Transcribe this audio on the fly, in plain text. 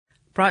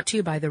Brought to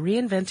you by the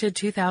reinvented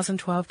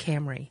 2012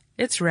 Camry.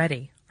 It's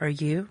ready. Are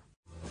you?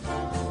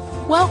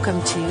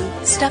 Welcome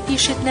to Stuff You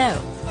Should Know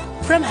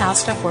from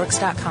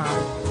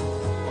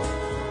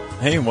HowStuffWorks.com.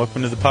 Hey, and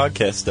welcome to the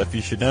podcast, Stuff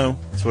You Should Know.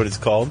 That's what it's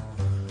called.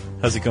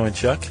 How's it going,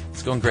 Chuck?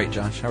 It's going great,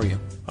 Josh. How are you?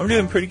 I'm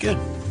doing pretty good.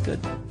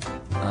 Good.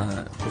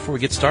 Before we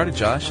get started,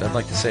 Josh, I'd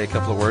like to say a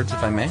couple of words,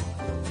 if I may.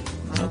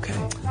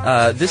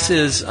 Okay. This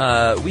is,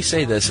 we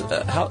say this,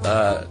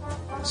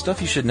 Stuff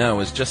You Should Know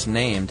is just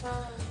named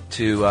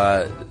to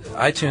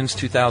iTunes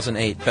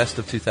 2008, Best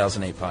of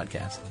 2008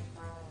 podcast.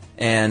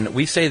 And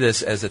we say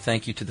this as a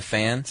thank you to the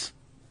fans,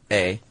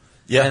 and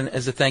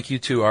as a thank you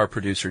to our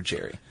producer,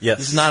 Jerry. Yes.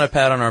 This is not a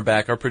pat on our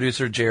back. Our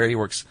producer, Jerry,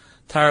 works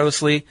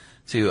tirelessly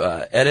to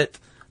edit,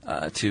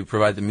 to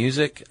provide the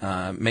music,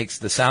 makes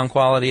the sound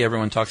quality.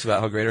 Everyone talks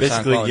about how great our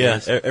sound quality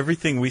is.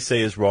 Everything we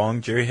say is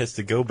wrong. Jerry has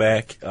to go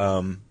back,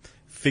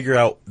 figure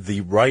out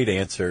the right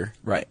answer,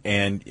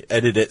 and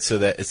edit it so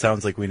that it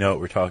sounds like we know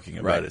what we're talking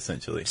about,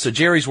 essentially. So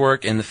Jerry's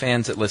work and the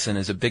fans that listen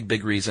is a big,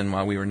 big reason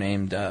why we were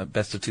named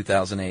Best of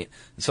 2008.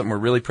 It's something we're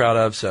really proud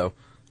of, so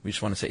we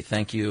just want to say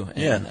thank you,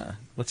 and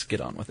let's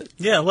get on with it.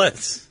 Yeah,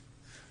 let's.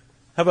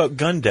 How about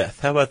gun death?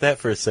 How about that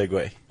for a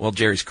segue? Well,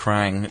 Jerry's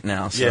crying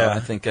now, so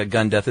I think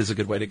gun death is a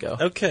good way to go.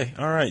 Okay,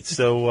 all right.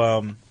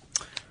 So,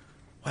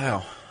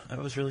 wow, that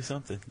was really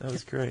something. That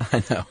was great.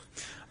 I know.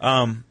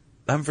 I'm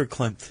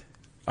verklempt.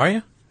 Are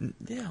you?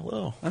 Yeah, a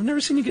little. I've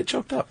never seen you get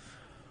choked up.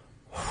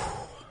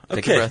 Take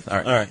Okay. a breath.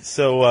 All right.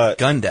 So,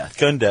 Gun death.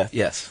 Gun death.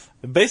 Yes.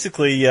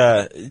 Basically,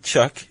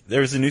 Chuck,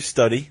 there was a new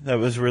study that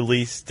was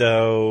released,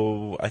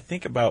 I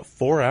think about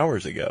 4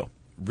 hours ago.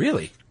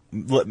 Really?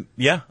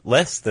 Yeah,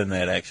 less than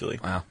that, actually.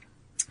 Wow.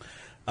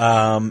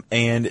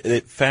 And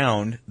it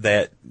found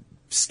that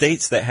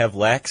states that have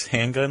lax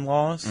handgun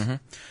laws,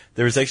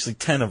 there's actually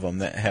 10 of them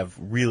that have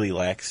really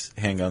lax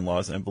handgun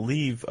laws, and I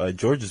believe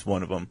Georgia's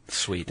one of them.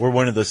 Sweet. We're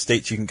one of those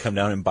states you can come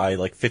down and buy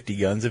like 50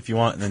 guns if you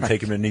want, and then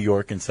take them to New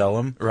York and sell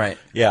them. Right.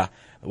 Yeah.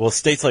 Well,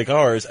 states like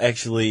ours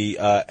actually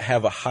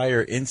have a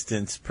higher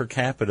instance per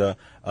capita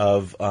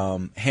of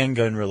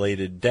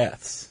handgun-related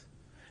deaths.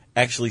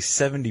 Actually,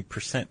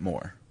 70%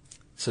 more.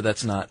 So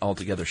that's not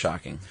altogether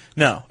shocking.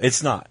 No,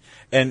 it's not.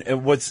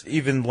 And what's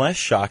even less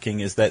shocking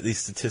is that these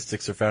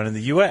statistics are found in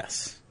the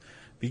U.S.,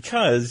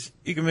 because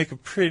you can make a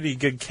pretty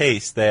good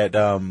case that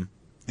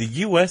the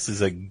U.S.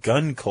 is a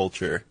gun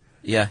culture.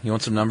 Yeah, you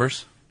want some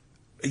numbers?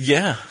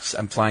 Yeah.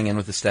 I'm flying in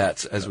with the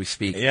stats as we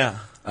speak. Yeah.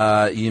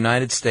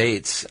 United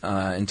States,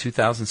 in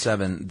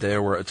 2007, there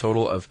were a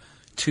total of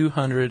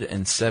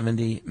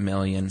 270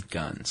 million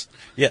guns.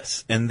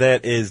 Yes, and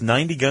that is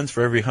 90 guns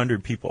for every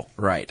 100 people.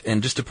 Right.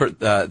 And just to put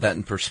that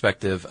in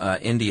perspective,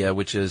 India,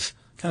 which is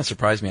kind of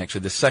surprised me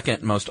actually, the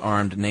second most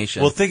armed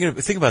nation. Well,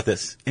 think about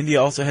this. India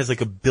also has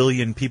like 1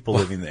 billion people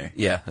living there.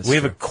 Yeah, that's we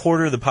have true. a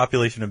quarter of the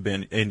population of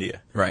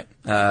India. Right.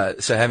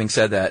 So having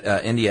said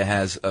that, India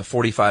has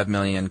 45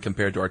 million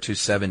compared to our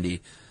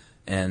 270.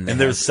 And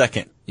they're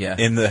second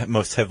in the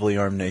most heavily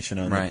armed nation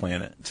on the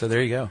planet. So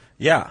there you go.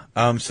 Yeah.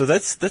 So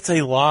that's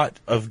a lot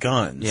of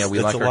guns. Yeah,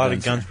 that's like a our lot guns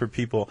of guns per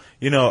people.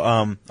 You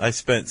know, I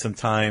spent some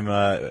time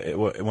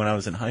when I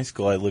was in high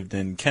school. I lived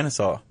in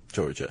Kennesaw,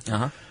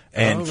 Georgia.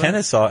 And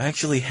Kennesaw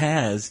actually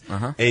has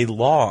a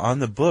law on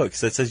the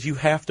books that says you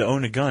have to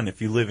own a gun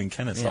if you live in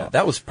Kennesaw. Yeah,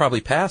 that was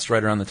probably passed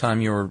right around the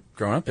time you were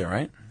growing up there,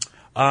 right?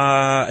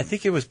 I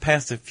think it was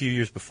passed a few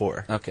years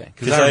before. Okay,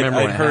 because I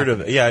remember I'd heard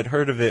of it. Yeah, I'd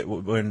heard of it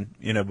when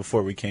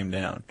before we came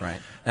down. Right,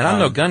 and I'm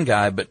no gun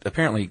guy, but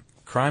apparently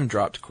crime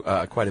dropped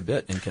quite a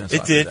bit in Kennesaw.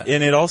 It did,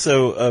 and it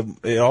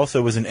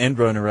also was an end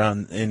run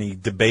around any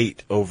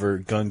debate over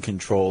gun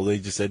control. They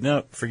just said,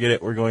 no, forget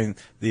it. We're going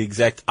the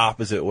exact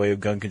opposite way of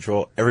gun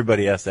control.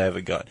 Everybody has to have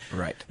a gun.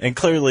 Right. And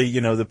clearly,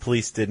 the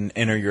police didn't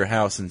enter your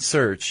house and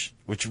search,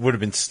 which would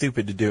have been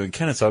stupid to do in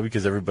Kennesaw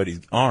because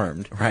everybody's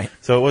armed. Right.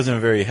 So it wasn't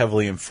a very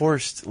heavily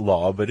enforced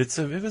law, but it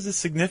was a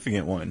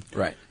significant one.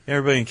 Right.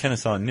 Everybody in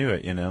Kennesaw knew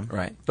it,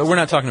 Right. But we're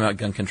not talking about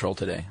gun control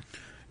today.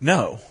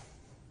 No.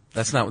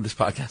 That's not what this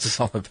podcast is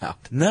all about.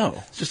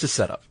 No. It's just a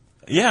setup.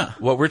 Yeah.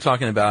 What we're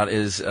talking about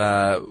is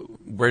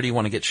where do you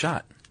want to get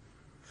shot?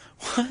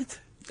 What?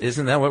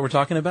 Isn't that what we're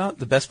talking about?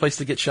 The best place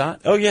to get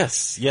shot? Oh,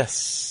 yes.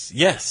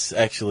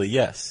 Actually,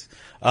 yes.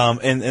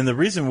 And the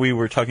reason we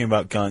were talking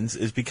about guns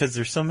is because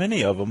there's so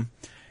many of them.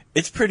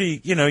 It's pretty,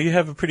 you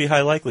have a pretty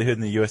high likelihood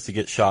in the U.S. to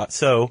get shot.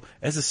 So,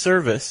 as a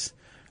service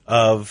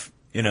of,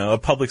 a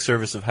public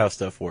service of How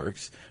Stuff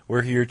Works,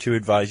 we're here to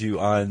advise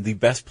you on the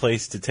best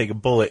place to take a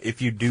bullet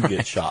if you do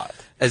get shot.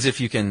 As if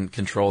you can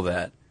control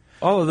that.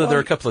 Although there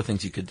are a couple of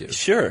things you could do.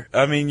 Sure.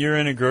 I mean, you're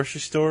in a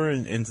grocery store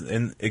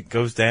and it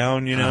goes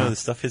down, the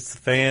stuff hits the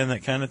fan,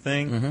 that kind of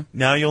thing.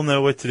 Now you'll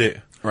know what to do.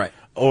 Right.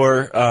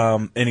 Or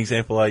an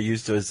example I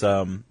used was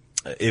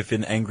if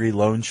an angry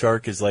loan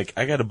shark is like,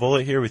 I got a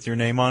bullet here with your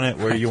name on it,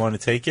 where do you want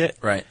to take it?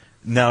 Right.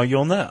 Now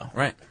you'll know.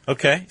 Right.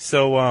 Okay,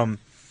 so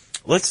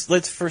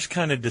let's first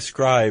kind of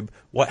describe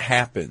what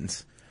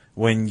happens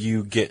when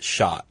you get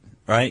shot,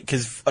 right?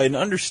 Because an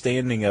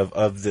understanding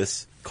of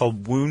this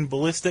called wound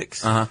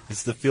ballistics.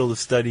 It's the field of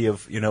study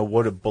of,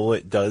 what a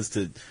bullet does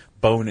to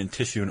bone and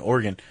tissue and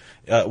organ.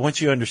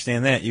 Once you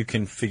understand that, you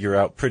can figure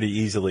out pretty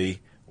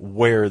easily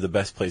where the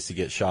best place to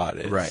get shot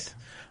is. Right.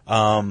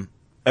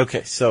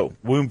 Okay, so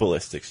wound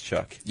ballistics,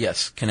 Chuck.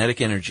 Yes,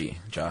 kinetic energy,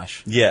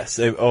 Josh. Yes,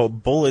 a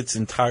bullet's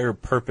entire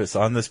purpose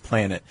on this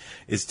planet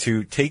is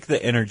to take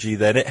the energy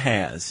that it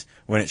has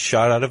when it's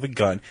shot out of a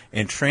gun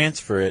and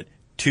transfer it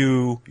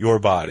to your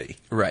body.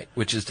 Right,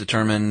 which is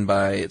determined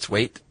by its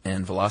weight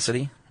and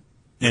velocity.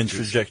 And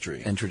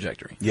trajectory. And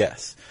trajectory.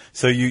 Yes.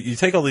 So you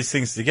take all these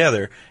things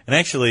together, and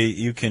actually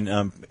you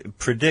can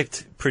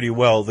predict pretty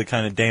well the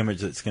kind of damage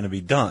that's going to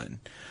be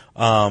done.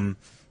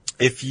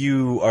 If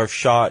you are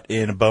shot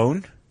in a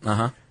bone,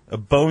 a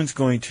bone's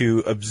going to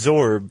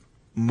absorb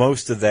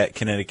most of that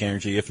kinetic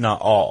energy, if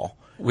not all.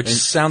 Which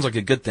sounds like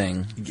a good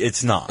thing.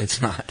 It's not.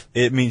 It's not.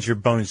 It means your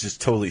bone's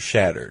just totally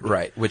shattered.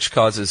 Right, which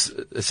causes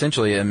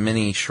essentially a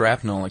mini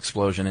shrapnel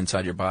explosion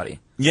inside your body.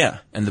 Yeah.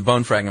 And the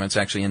bone fragments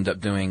actually end up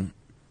doing,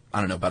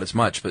 I don't know about as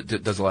much, but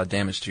it does a lot of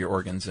damage to your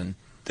organs. And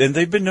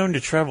they've been known to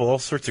travel all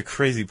sorts of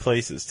crazy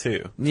places,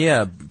 too.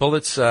 Yeah,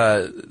 bullets,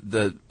 I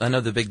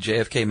know the big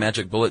JFK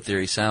magic bullet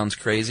theory sounds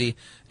crazy,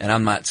 and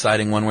I'm not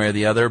citing one way or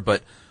the other,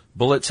 but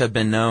bullets have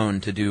been known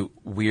to do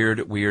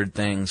weird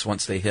things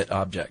once they hit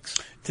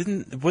objects.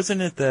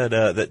 Wasn't it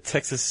that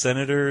Texas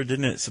senator,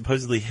 didn't it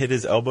supposedly hit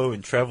his elbow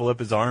and travel up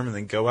his arm and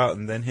then go out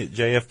and then hit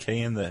JFK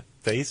in the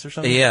face or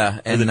something? Yeah,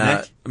 or the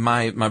neck?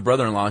 My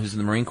brother-in-law, who's in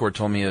the Marine Corps,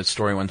 told me a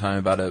story one time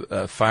about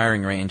a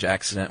firing range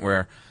accident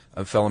where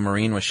a fellow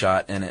Marine was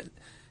shot, and it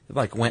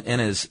like went in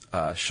his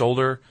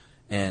shoulder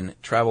and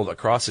traveled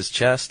across his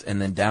chest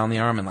and then down the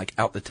arm and like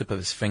out the tip of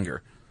his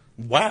finger.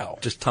 Wow.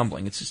 Just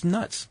tumbling. It's just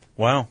nuts.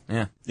 Wow.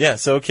 Yeah. Yeah,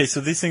 so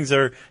these things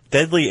are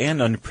deadly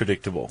and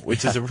unpredictable,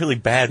 which is a really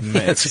bad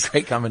mix. Yeah, it's a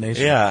great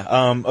combination.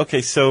 Yeah.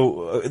 Okay,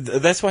 so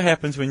that's what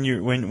happens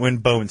when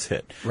bones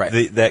hit.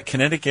 Right. That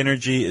kinetic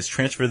energy is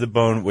transferred to the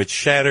bone, which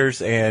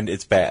shatters, and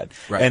it's bad.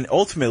 Right. And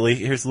ultimately,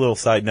 here's a little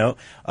side note,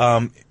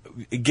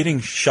 getting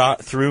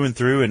shot through and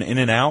through and in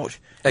and out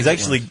is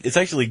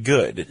actually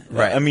good.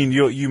 Right. I mean,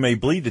 you may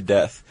bleed to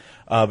death,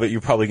 but you're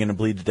probably going to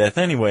bleed to death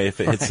anyway if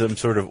it hits some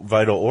sort of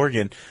vital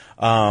organ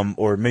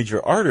or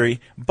major artery.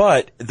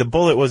 But the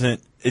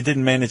bullet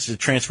didn't manage to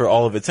transfer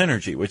all of its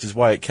energy, which is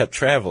why it kept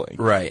traveling.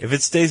 Right. If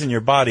it stays in your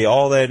body,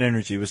 all that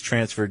energy was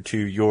transferred to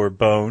your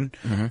bone,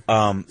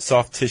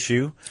 soft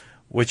tissue,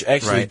 which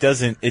actually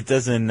doesn't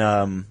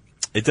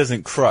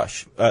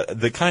crush.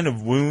 The kind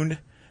of wound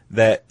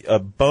that a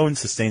bone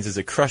sustains is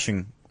a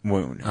crushing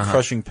wound,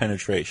 crushing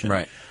penetration.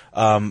 Right.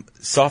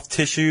 Soft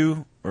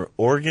tissue or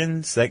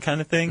organs, that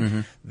kind of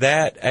thing,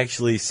 that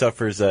actually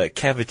suffers a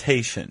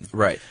cavitation.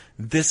 Right.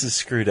 This is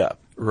screwed up.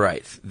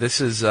 Right.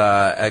 This is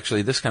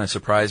this kind of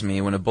surprised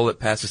me. When a bullet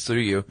passes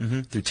through you,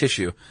 through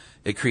tissue,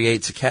 it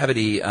creates a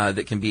cavity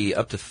that can be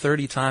up to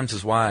 30 times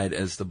as wide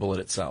as the bullet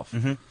itself.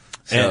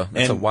 So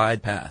it's a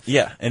wide path.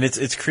 Yeah, and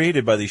it's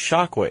created by these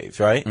shock waves,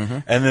 right?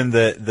 And then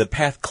the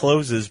path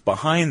closes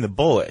behind the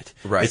bullet.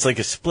 Right. It's like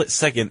a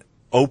split-second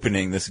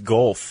opening, this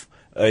gulf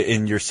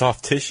in your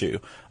soft tissue,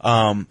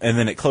 and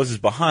then it closes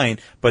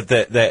behind, but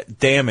that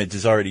damage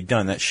is already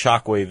done. That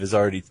shock wave has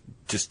already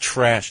just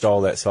trashed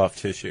all that soft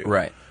tissue.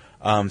 Right.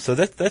 So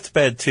that's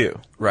bad, too.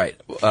 Right.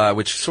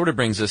 Which sort of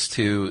brings us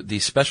to the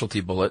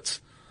specialty bullets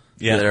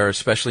that are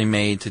especially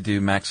made to do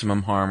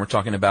maximum harm. We're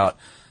talking about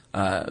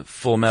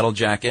Full Metal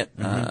Jacket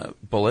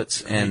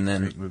bullets, and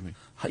then great movie.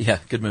 Yeah,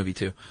 good movie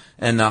too.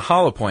 And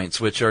hollow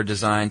points, which are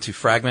designed to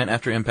fragment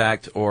after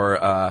impact,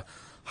 or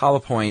hollow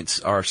points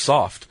are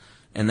soft,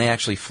 and they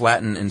actually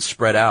flatten and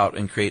spread out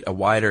and create a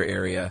wider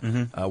area,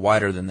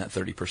 wider than that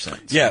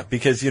 30%. Yeah,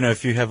 because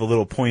if you have a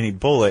little pointy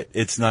bullet,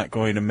 it's not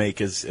going to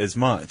make as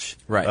much.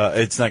 Right.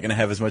 It's not going to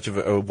have as much of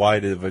a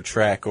wide of a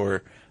track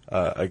or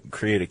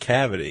create a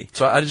cavity.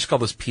 So I just call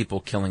those people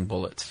killing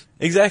bullets.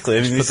 Exactly.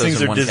 I mean, these things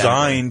are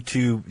designed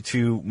category.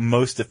 to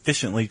most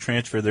efficiently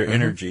transfer their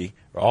energy,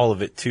 or all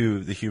of it, to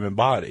the human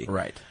body.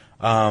 Right.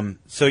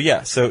 So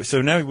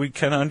now we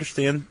kind of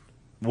understand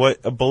what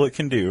a bullet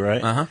can do,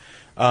 right?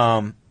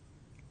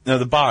 Now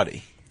the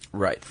body.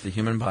 Right. The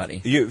human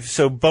body.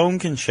 So bone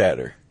can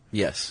shatter.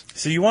 Yes.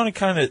 So you want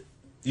to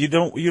you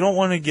don't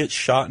want to get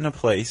shot in a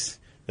place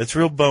that's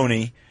real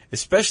bony,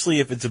 especially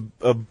if it's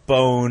a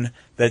bone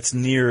that's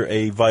near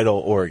a vital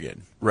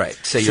organ. Right.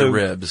 Say your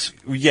ribs.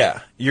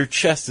 Yeah. Your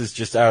chest is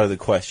just out of the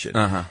question.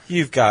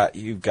 You've got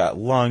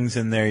lungs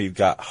in there. You've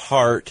got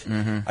heart.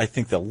 I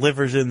think the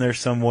liver's in there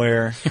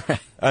somewhere.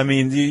 I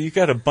mean, you've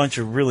got a bunch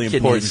of really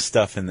important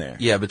stuff in there.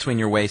 Yeah. Between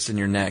your waist and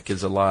your neck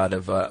is a lot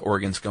of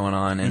organs going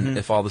on. And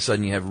if all of a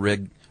sudden you have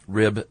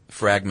rib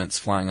fragments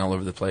flying all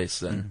over the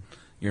place, then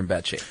you're in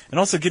bad shape. And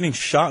also getting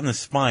shot in the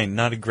spine,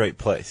 not a great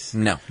place.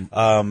 No.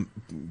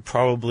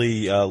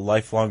 Probably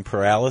lifelong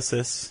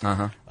paralysis,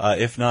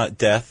 if not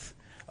death.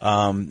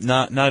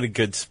 Not a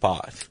good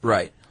spot.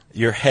 Right.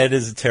 Your head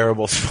is a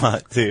terrible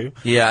spot too.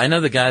 Yeah, I know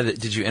the guy that.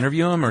 Did you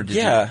interview him or did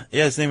you? Yeah,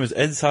 his name was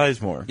Ed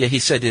Sizemore. Yeah, he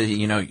said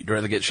you'd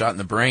rather get shot in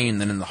the brain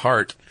than in the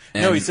heart.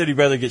 No, he said he'd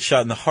rather get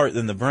shot in the heart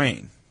than the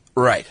brain.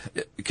 Right,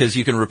 because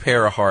you can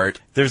repair a heart.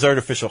 There's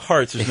artificial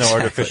hearts. There's no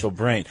Exactly. artificial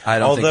brain. I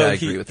don't think Although I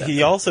agree with that.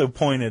 He also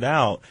pointed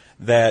out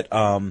that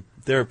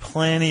there are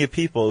plenty of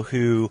people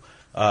who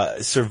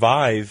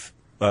survive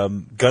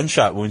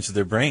gunshot wounds to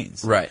their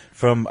brains. Right.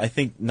 From, I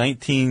think,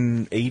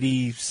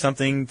 1980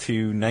 something to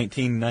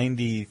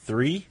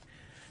 1993.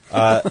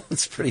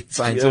 It's pretty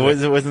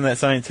scientific. Wasn't that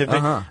scientific?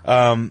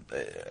 Uh-huh.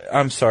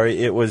 I'm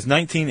sorry, it was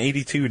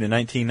 1982 to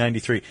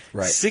 1993.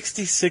 Right.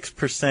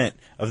 66%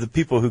 of the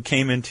people who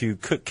came into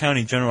Cook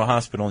County General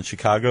Hospital in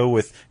Chicago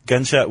with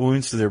gunshot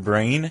wounds to their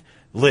brain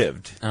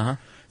lived. Uh-huh.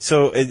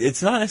 So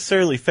it's not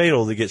necessarily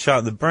fatal to get shot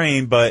in the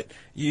brain, but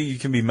you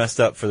can be messed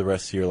up for the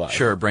rest of your life.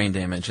 Sure, brain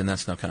damage, and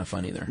that's no kind of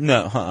fun either.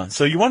 No,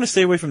 So you want to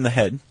stay away from the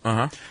head.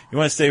 Uh-huh. You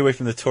want to stay away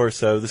from the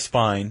torso, the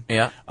spine.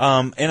 Yeah.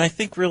 And I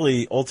think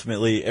really,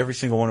 ultimately, every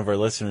single one of our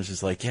listeners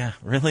is like, yeah,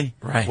 really?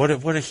 Right. What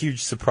a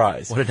huge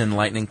surprise. What an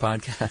enlightening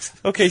podcast.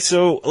 Okay,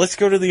 so let's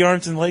go to the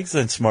arms and legs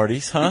then,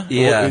 Smarties, huh?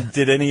 Yeah.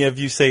 Did any of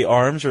you say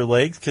arms or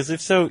legs? Because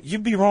if so,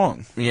 you'd be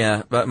wrong.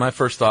 Yeah, but my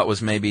first thought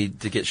was maybe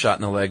to get shot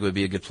in the leg would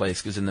be a good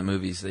place, because in the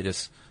movies they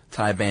just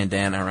tie a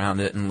bandana around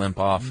it and limp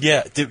off.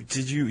 Yeah.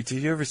 Did you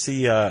ever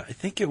see? I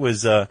think it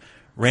was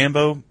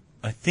Rambo.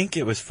 I think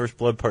it was First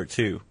Blood Part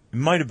 2. It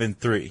might have been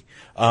 3,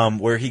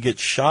 where he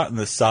gets shot in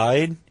the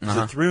side. It's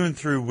a through and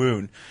through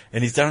wound,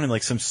 and he's down in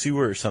like some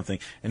sewer or something,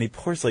 and he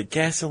pours like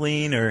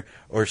gasoline or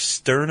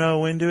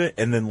Sterno into it,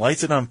 and then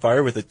lights it on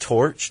fire with a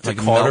torch to Like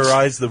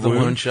cauterize the melts the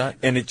wound wound shut?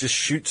 and it just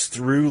shoots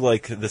through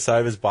like the side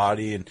of his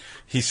body, and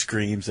he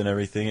screams and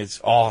everything. It's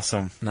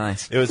awesome.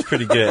 Nice. It was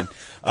pretty good.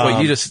 Well,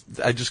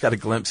 I just got a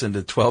glimpse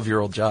into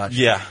 12-year-old Josh.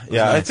 Yeah. I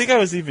nice. think I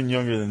was even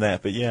younger than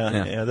that, but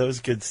Yeah. yeah, that was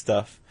good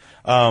stuff.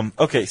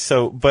 Okay,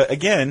 so, but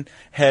again,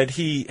 had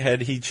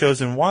he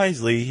chosen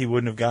wisely, he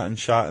wouldn't have gotten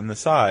shot in the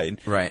side.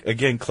 Right.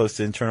 Again, close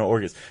to internal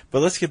organs. But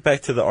let's get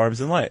back to the arms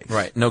and legs.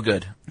 Right, no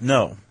good.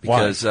 No.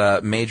 Because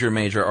Why?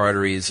 major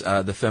arteries,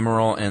 the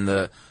femoral and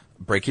the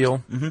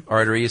brachial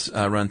arteries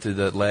run through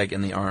the leg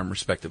and the arm,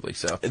 respectively.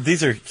 So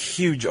These are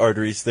huge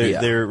arteries.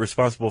 They're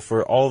responsible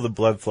for all the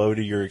blood flow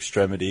to your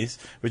extremities,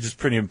 which is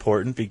pretty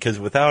important because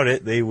without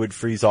it, they would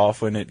freeze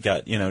off when it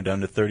got, down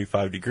to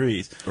 35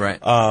 degrees. Right.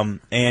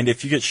 And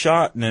if you get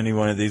shot in any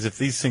one of these, if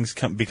these things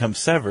become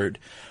severed,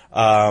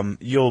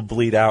 you'll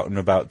bleed out in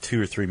about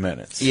 2 or 3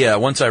 minutes. Yeah,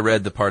 once I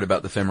read the part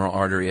about the femoral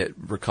artery, it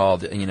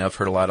recalled, I've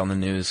heard a lot on the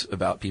news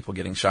about people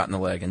getting shot in the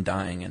leg and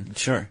dying, and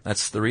Sure.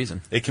 that's the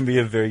reason. It can be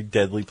a very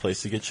deadly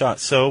place to get shot.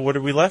 So what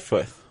are we left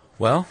with?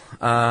 Well,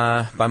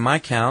 by my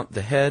count,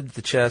 the head,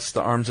 the chest,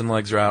 the arms and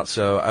legs are out,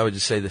 so I would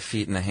just say the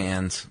feet and the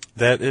hands.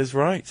 That is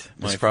right.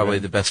 That's probably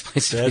the best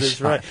place to That be is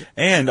shot. right.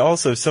 And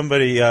also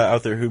somebody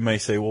out there who may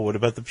say, well, what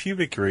about the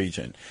pubic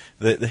region?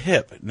 The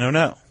hip?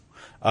 No.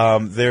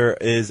 There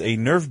is a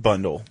nerve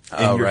bundle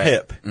in your right.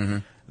 hip Mm-hmm.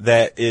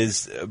 that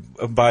is,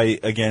 by,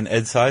 again,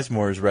 Ed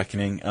Sizemore's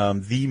reckoning,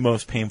 the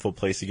most painful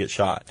place to get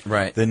shot.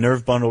 Right. The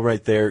nerve bundle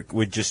right there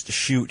would just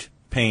shoot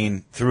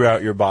pain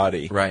throughout your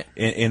body Right.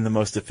 in the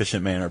most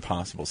efficient manner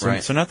possible. So,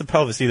 Right. so not the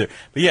pelvis either.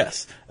 But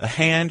yes, a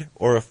hand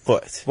or a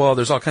foot. Well,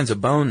 there's all kinds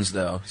of bones,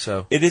 though,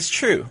 so... It is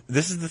true.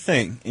 This is the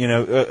thing.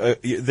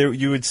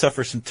 You would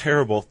suffer some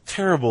terrible,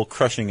 terrible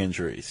crushing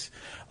injuries.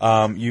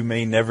 You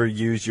may never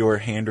use your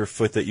hand or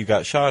foot that you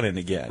got shot in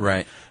again.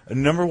 Right.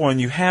 Number one,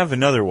 you have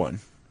another one.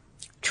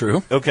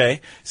 True.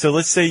 Okay. So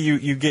let's say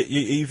you get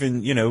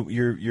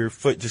your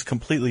foot just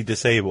completely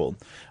disabled.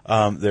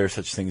 There are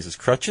such things as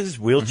crutches,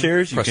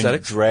 wheelchairs. You can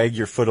Prosthetics. drag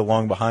your foot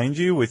along behind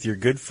you with your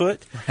good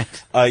foot.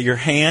 Right. Your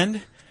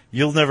hand.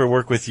 You'll never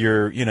work with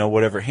your,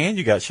 whatever hand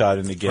you got shot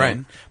in again.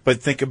 Right.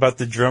 But think about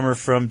the drummer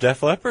from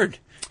Def Leppard.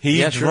 He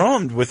Yeah, sure.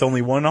 drummed with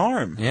only one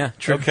arm. Yeah,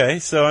 true. Okay,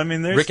 so I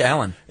mean, there's Rick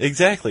Allen.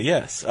 Exactly.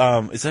 Yes.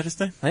 Is that his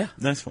name? Yeah.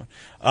 Nice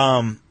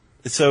one.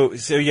 So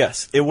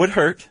yes, it would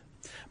hurt,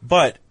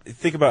 but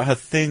think about how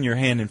thin your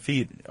hand and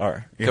feet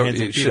are. Your hands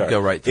and It feet should are. go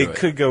right through it. It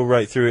could go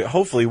right through it.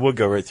 Hopefully, would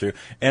go right through.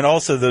 And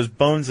also those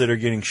bones that are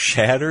getting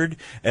shattered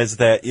as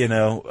that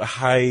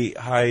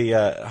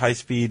high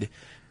speed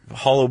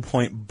hollow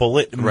point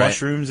bullet Right.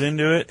 mushrooms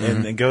into it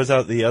and it goes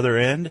out the other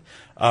end.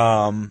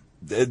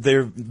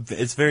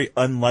 It's very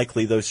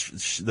unlikely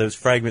those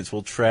fragments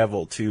will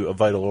travel to a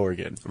vital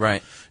organ.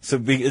 Right. So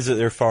because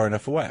they're far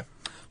enough away.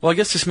 Well, I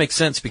guess this makes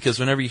sense because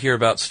whenever you hear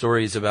about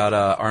stories about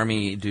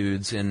army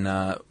dudes in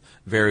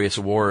various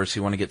wars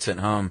who want to get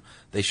sent home,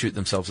 they shoot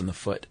themselves in the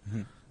foot.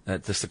 Mm-hmm.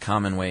 That's the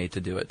common way to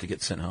do it, to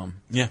get sent home.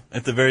 Yeah,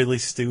 at the very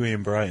least, Stewie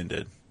and Brian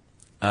did.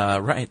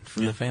 Right,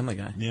 from the Family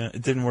Guy. Yeah,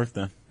 it didn't work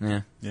then.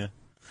 Yeah. Yeah.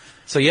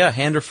 So yeah,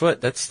 hand or foot,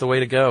 that's the way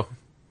to go.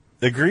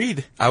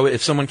 Agreed.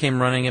 If someone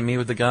came running at me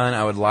with a gun,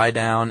 I would lie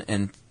down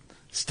and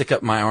stick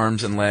up my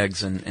arms and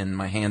legs and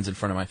my hands in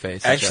front of my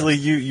face. Actually,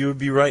 you would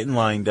be right in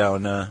lying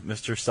down.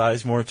 Mr.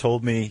 Sizemore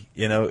told me,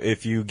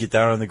 if you get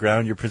down on the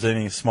ground, you're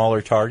presenting a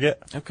smaller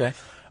target. Okay.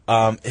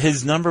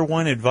 His number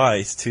one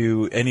advice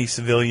to any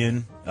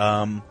civilian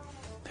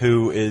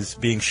who is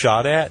being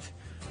shot at,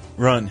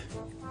 run.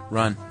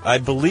 Run. I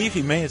believe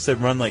he may have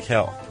said run like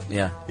hell.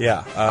 Yeah.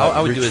 Yeah.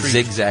 I would do a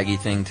retreat. zigzaggy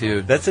thing,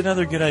 too. That's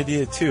another good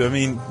idea, too. I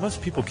mean,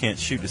 most people can't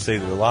shoot to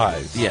save their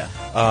lives. Yeah.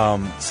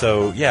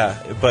 So,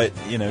 yeah, but,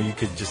 you know, you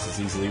could just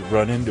as easily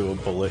run into a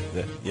bullet.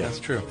 Yeah. That's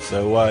true.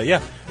 So,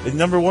 yeah.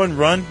 Number 1,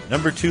 run.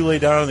 Number 2, lay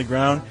down on the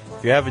ground.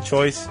 If you have a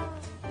choice,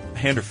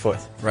 hand or foot.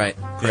 Right.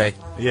 Pray.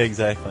 Yeah,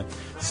 exactly.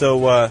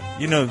 So,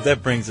 you know,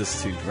 that brings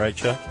us to, right,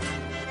 Chuck?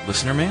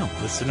 Listener mail.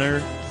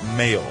 Listener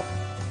mail.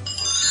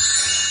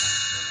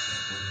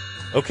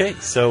 Okay,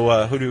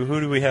 so who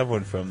do we have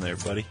one from there,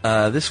 buddy?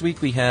 This week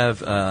we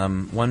have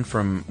one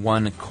from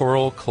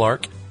Coral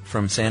Clark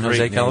from San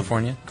Jose,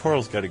 California.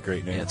 Coral's got a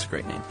great name. Yeah, it's a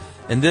great name.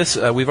 And this,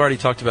 we've already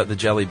talked about the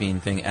jelly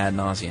bean thing ad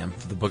nauseum,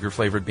 the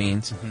booger-flavored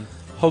beans. Mm-hmm.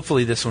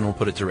 Hopefully this one will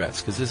put it to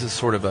rest, because this is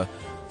sort of a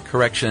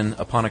correction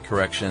upon a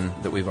correction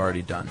that we've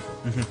already done.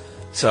 Mm-hmm.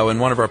 So in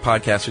one of our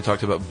podcasts, we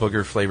talked about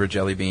booger-flavored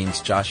jelly beans.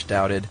 Josh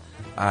doubted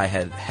I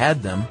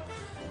had them.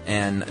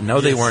 And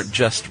no, they weren't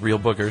just real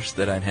boogers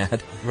that I'd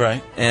had.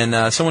 Right.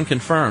 And someone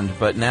confirmed,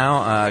 but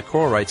now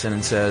Coral writes in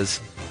and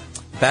says,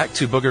 back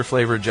to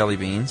booger-flavored jelly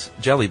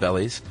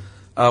bellies.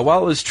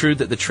 While it is true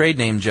that the trade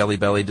name Jelly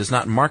Belly does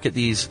not market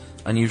these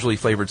unusually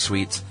flavored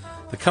sweets,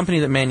 the company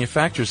that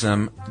manufactures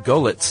them,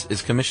 Golitz,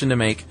 is commissioned to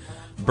make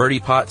Bertie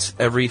Potts'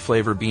 every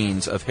flavor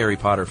beans of Harry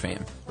Potter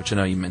fame, which I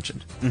know you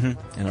mentioned in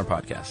our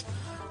podcast.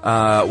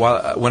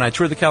 When I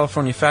toured the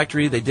California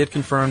factory, they did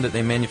confirm that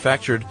they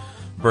manufactured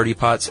Bertie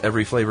Potts'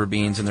 every flavor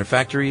beans in their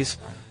factories,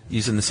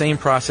 using the same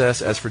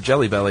process as for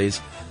Jelly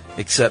Bellies,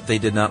 except they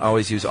did not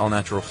always use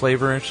all-natural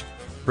flavors,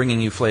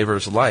 bringing you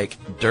flavors like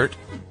dirt,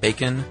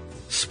 bacon,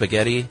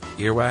 spaghetti,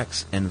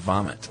 earwax, and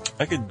vomit.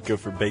 I could go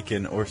for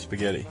bacon or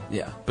spaghetti.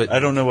 Yeah, but I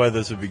don't know why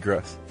those would be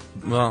gross.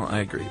 Well, I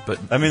agree, but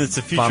I mean, it's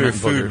the future vomit of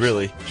food, boogers.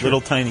 really. Sure.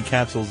 Little tiny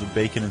capsules of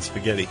bacon and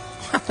spaghetti.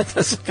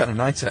 That's kind of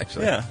nice,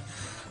 actually. Yeah.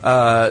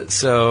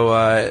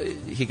 So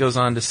he goes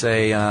on to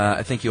say,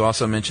 I think you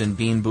also mentioned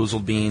Bean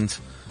Boozled beans,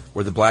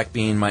 where the black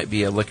bean might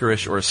be a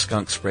licorice or a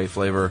skunk spray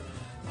flavor,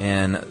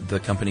 and the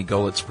company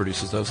Golitz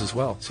produces those as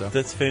well. So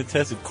That's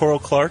fantastic. Coral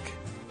Clark,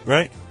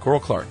 right? Coral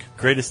Clark.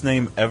 Greatest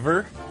name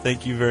ever.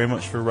 Thank you very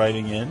much for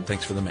writing in.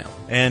 Thanks for the mail.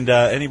 And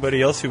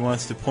anybody else who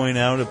wants to point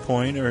out a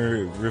point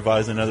or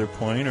revise another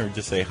point or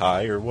just say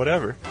hi or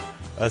whatever,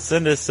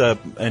 send us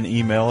an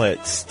email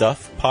at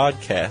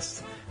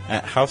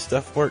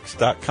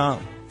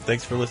stuffpodcast@howstuffworks.com.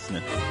 Thanks for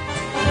listening.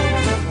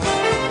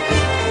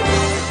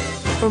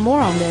 For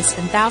more on this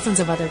and thousands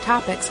of other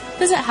topics,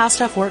 visit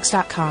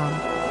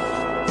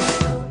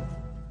howstuffworks.com.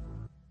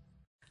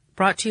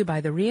 Brought to you by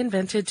the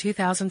reinvented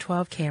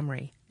 2012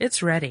 Camry.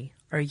 It's ready.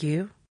 Are you?